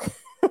a lot.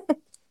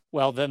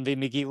 Well, then the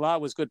Megillah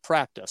was good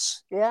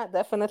practice. Yeah,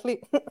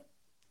 definitely.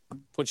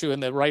 Put you in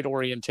the right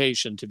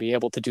orientation to be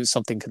able to do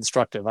something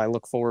constructive. I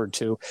look forward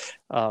to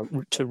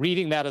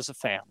reading that as a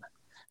fan.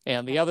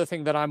 And the other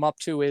thing that I'm up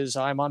to is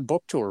I'm on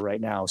book tour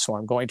right now. So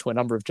I'm going to a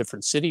number of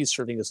different cities,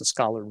 serving as a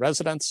scholar in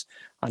residence.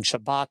 On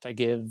Shabbat, I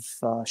give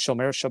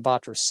Shomer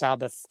Shabbat or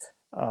Sabbath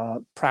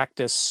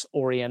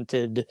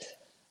practice-oriented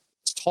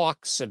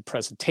talks and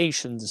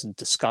presentations and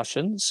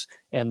discussions.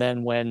 And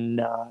then when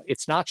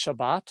it's not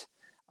Shabbat,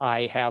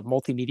 I have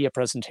multimedia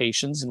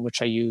presentations in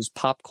which I use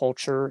pop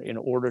culture in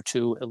order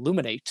to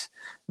illuminate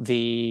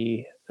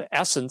the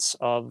essence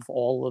of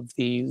all of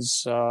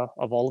these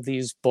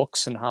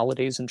books and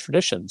holidays and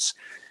traditions.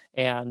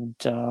 And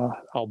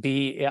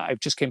I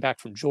just came back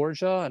from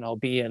Georgia, and I'll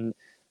be in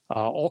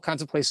all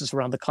kinds of places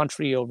around the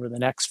country over the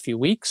next few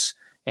weeks,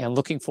 and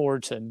looking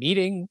forward to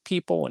meeting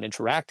people and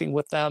interacting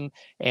with them.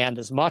 And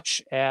as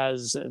much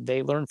as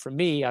they learn from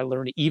me, I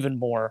learn even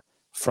more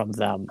from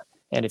them.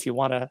 And if you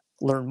want to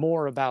learn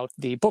more about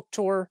the book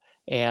tour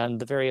and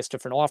the various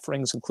different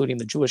offerings, including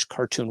the Jewish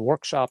Cartoon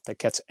Workshop that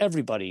gets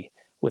everybody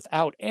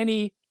without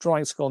any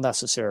drawing skill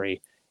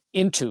necessary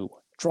into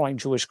drawing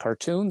Jewish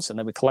cartoons, and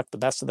then we collect the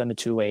best of them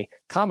into a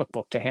comic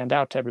book to hand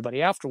out to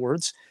everybody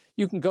afterwards,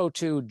 you can go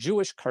to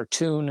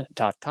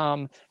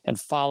jewishcartoon.com and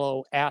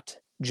follow at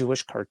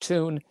Jewish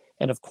Cartoon.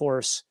 And of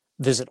course,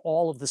 visit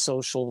all of the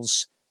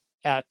socials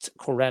at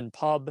Koren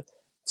Pub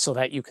so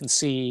that you can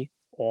see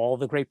all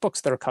the great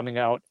books that are coming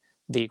out,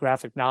 the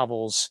graphic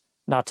novels,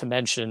 not to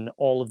mention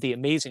all of the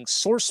amazing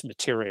source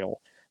material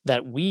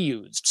that we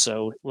used.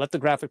 So let the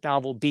graphic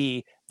novel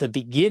be the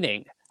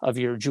beginning of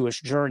your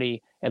Jewish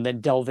journey, and then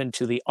delve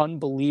into the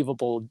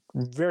unbelievable,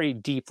 very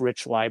deep,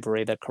 rich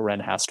library that Koren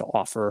has to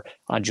offer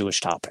on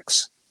Jewish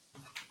topics.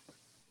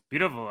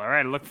 Beautiful. All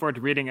right. I look forward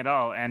to reading it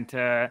all and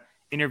to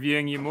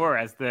interviewing you more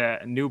as the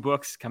new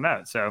books come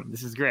out. So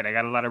this is great. I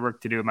got a lot of work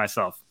to do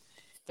myself.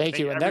 Thank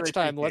you. And next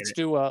time, let's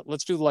do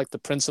like the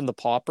Prince and the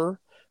Pauper,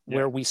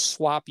 where we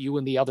swap you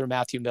and the other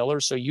Matthew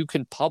Miller, so you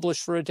can publish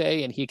for a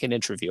day and he can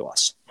interview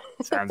us.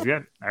 Sounds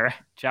good. All right.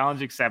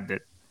 Challenge accepted.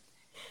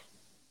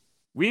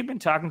 We've been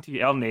talking to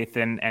Elle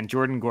Nathan and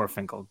Jordan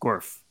Gorfinkel,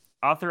 Gorf,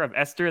 author of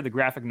Esther, the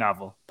graphic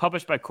novel,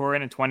 published by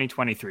Koren in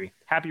 2023.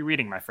 Happy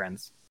reading, my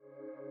friends.